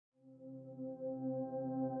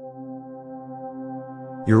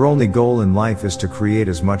Your only goal in life is to create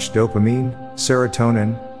as much dopamine,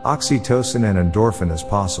 serotonin, oxytocin and endorphin as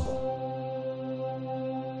possible.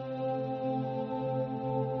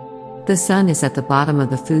 The sun is at the bottom of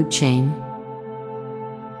the food chain.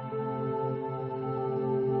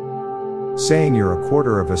 Saying you're a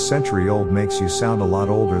quarter of a century old makes you sound a lot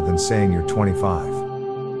older than saying you're 25.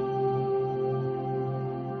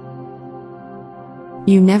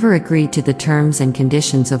 You never agreed to the terms and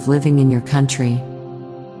conditions of living in your country.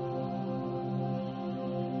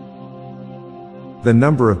 The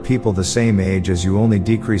number of people the same age as you only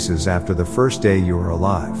decreases after the first day you are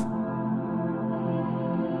alive.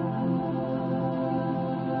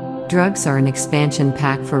 Drugs are an expansion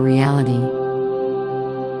pack for reality.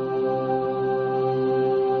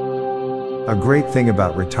 A great thing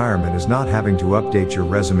about retirement is not having to update your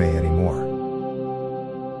resume anymore.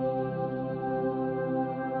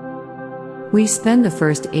 We spend the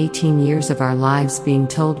first 18 years of our lives being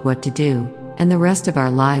told what to do, and the rest of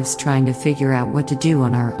our lives trying to figure out what to do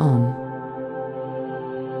on our own.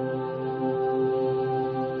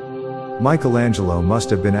 Michelangelo must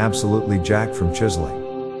have been absolutely jacked from chiseling.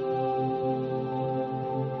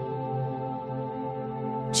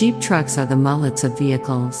 Jeep trucks are the mullets of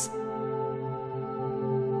vehicles.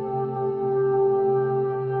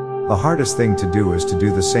 The hardest thing to do is to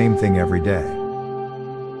do the same thing every day.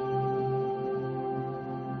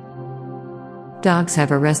 Dogs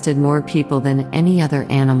have arrested more people than any other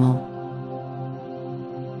animal.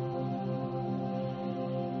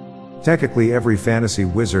 Technically, every fantasy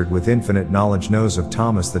wizard with infinite knowledge knows of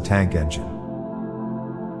Thomas the Tank Engine.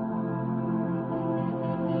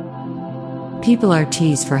 People are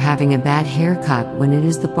teased for having a bad haircut when it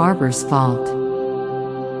is the barber's fault.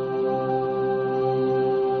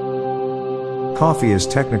 Coffee is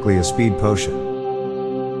technically a speed potion.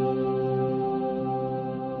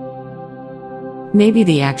 Maybe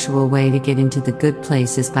the actual way to get into the good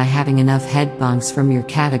place is by having enough head bunks from your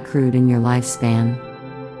cat accrued in your lifespan.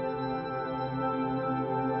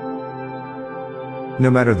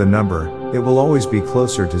 No matter the number, it will always be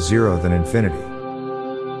closer to zero than infinity.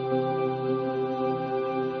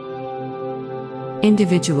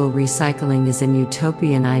 Individual recycling is an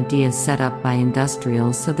utopian idea set up by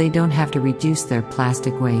industrials so they don't have to reduce their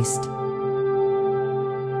plastic waste.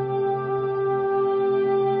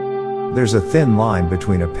 There's a thin line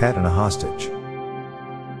between a pet and a hostage.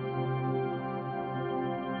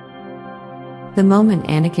 The moment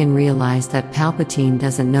Anakin realized that Palpatine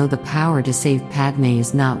doesn't know the power to save Padme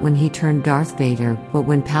is not when he turned Darth Vader, but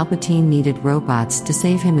when Palpatine needed robots to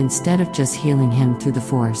save him instead of just healing him through the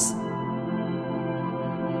Force.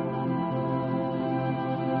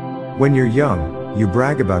 When you're young, you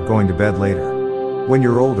brag about going to bed later. When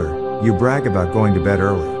you're older, you brag about going to bed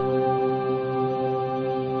early.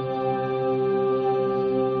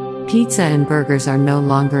 Pizza and burgers are no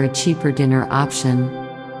longer a cheaper dinner option.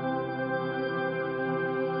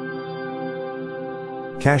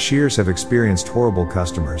 Cashiers have experienced horrible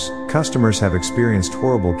customers, customers have experienced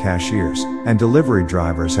horrible cashiers, and delivery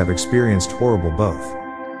drivers have experienced horrible both.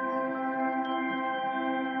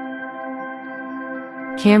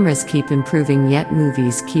 Cameras keep improving, yet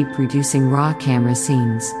movies keep producing raw camera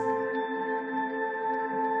scenes.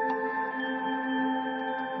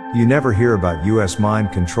 You never hear about US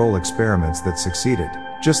mind control experiments that succeeded,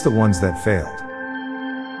 just the ones that failed.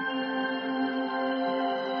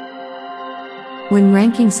 When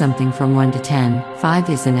ranking something from 1 to 10, 5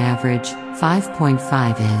 is an average,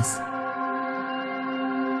 5.5 is.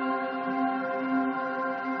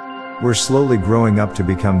 We're slowly growing up to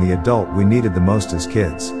become the adult we needed the most as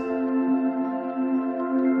kids.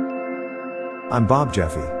 I'm Bob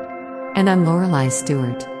Jeffy. And I'm Lorelei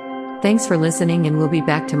Stewart. Thanks for listening, and we'll be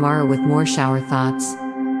back tomorrow with more shower thoughts.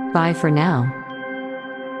 Bye for now.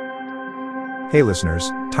 Hey listeners,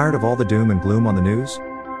 tired of all the doom and gloom on the news?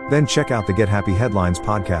 Then check out the Get Happy Headlines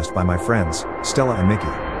podcast by my friends, Stella and Mickey.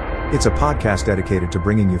 It's a podcast dedicated to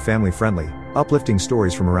bringing you family-friendly, uplifting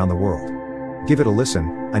stories from around the world. Give it a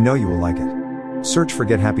listen, I know you will like it. Search for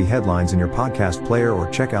Get Happy Headlines in your podcast player or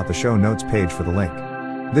check out the show notes page for the link.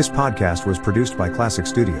 This podcast was produced by Classic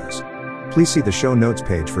Studios. Please see the show notes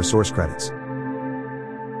page for source credits.